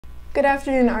Good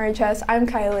afternoon, RHS. I'm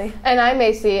Kylie. And I'm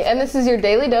Macy, and this is your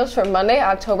Daily Dose for Monday,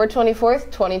 October 24th,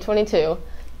 2022.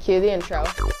 Cue the intro.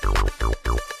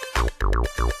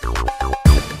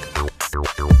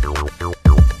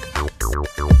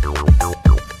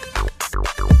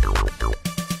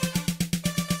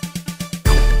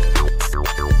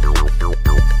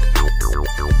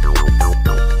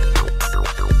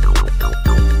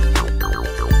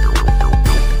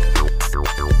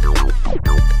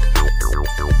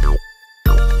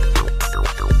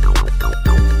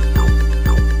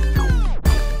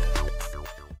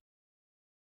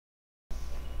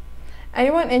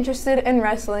 Anyone interested in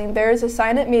wrestling, there is a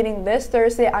sign-up meeting this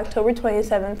Thursday, October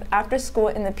 27th, after school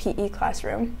in the PE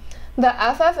classroom. The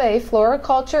FFA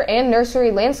Floriculture and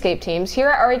Nursery Landscape teams here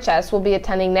at RHS will be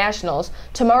attending Nationals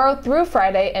tomorrow through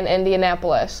Friday in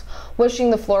Indianapolis.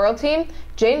 Wishing the floral team,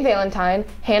 Jane Valentine,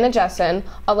 Hannah Jessen,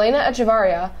 Elena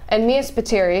Echevarria, and Mia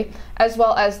Spiteri, as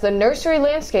well as the Nursery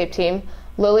Landscape team,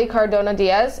 Lily Cardona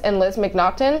Diaz and Liz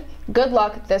McNaughton, good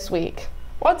luck this week.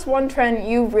 What's one trend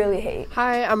you really hate?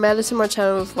 Hi, I'm Madison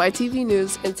Marchano with YTV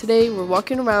News, and today we're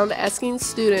walking around asking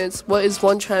students what is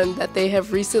one trend that they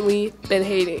have recently been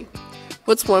hating.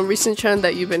 What's one recent trend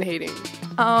that you've been hating?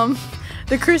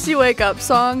 The Chrissy Wake Up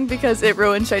song, because it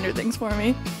ruined Stranger Things for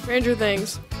me. Stranger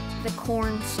Things. The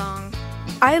Korn song.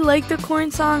 I like the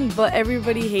Korn song, but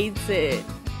everybody hates it.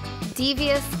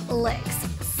 Devious licks.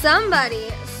 Somebody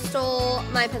stole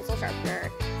my pencil sharpener.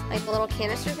 Like the little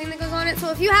canister thing that goes on it.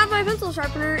 So if you have my pencil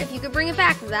sharpener, if you could bring it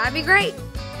back, that'd be great.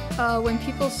 When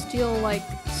people steal like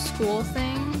school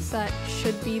things that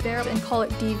should be there and call it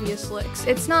devious licks.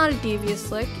 It's not a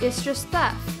devious lick, it's just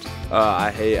theft.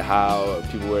 I hate how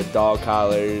people wear dog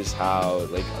collars, how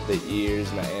like the ears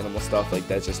and the animal stuff, like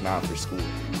that's just not for school.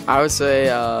 I would say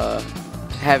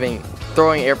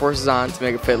throwing Air Forces on to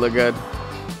make a fit look good.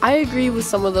 I agree with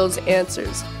some of those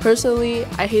answers. Personally,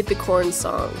 I hate the Korn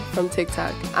song from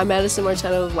TikTok. I'm Madison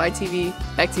Marchano with YTV.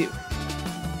 Back to you.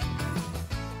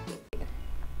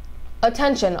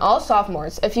 Attention, all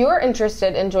sophomores. If you are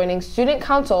interested in joining Student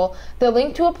Council, the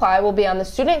link to apply will be on the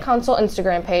Student Council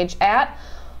Instagram page at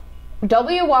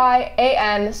WYANStuco.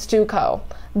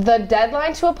 The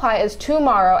deadline to apply is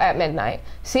tomorrow at midnight.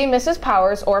 See Mrs.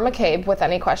 Powers or McCabe with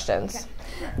any questions. Okay.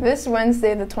 This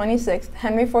Wednesday, the 26th,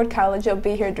 Henry Ford College will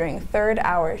be here during third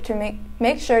hour. To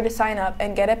make sure to sign up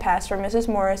and get a pass for Mrs.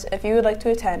 Morris if you would like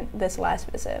to attend this last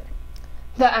visit.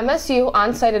 The MSU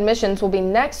on-site admissions will be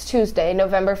next Tuesday,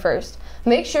 November 1st.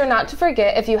 Make sure not to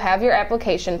forget if you have your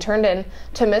application turned in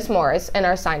to Miss Morris and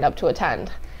are signed up to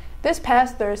attend. This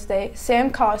past Thursday, Sam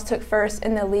Koss took first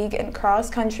in the league in cross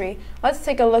country. Let's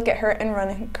take a look at her and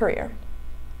running career.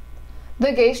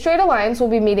 The Gay Straight Alliance will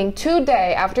be meeting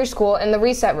today after school in the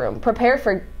reset room. Prepare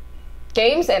for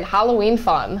games and Halloween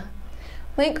fun.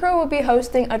 Link Crew will be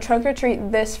hosting a trunk or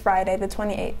treat this Friday, the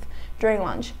 28th, during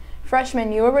lunch.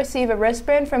 Freshmen, you will receive a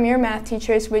wristband from your math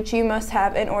teachers, which you must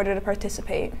have in order to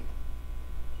participate.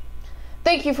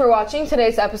 Thank you for watching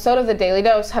today's episode of the Daily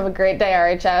Dose. Have a great day,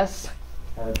 RHS.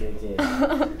 Have a great day.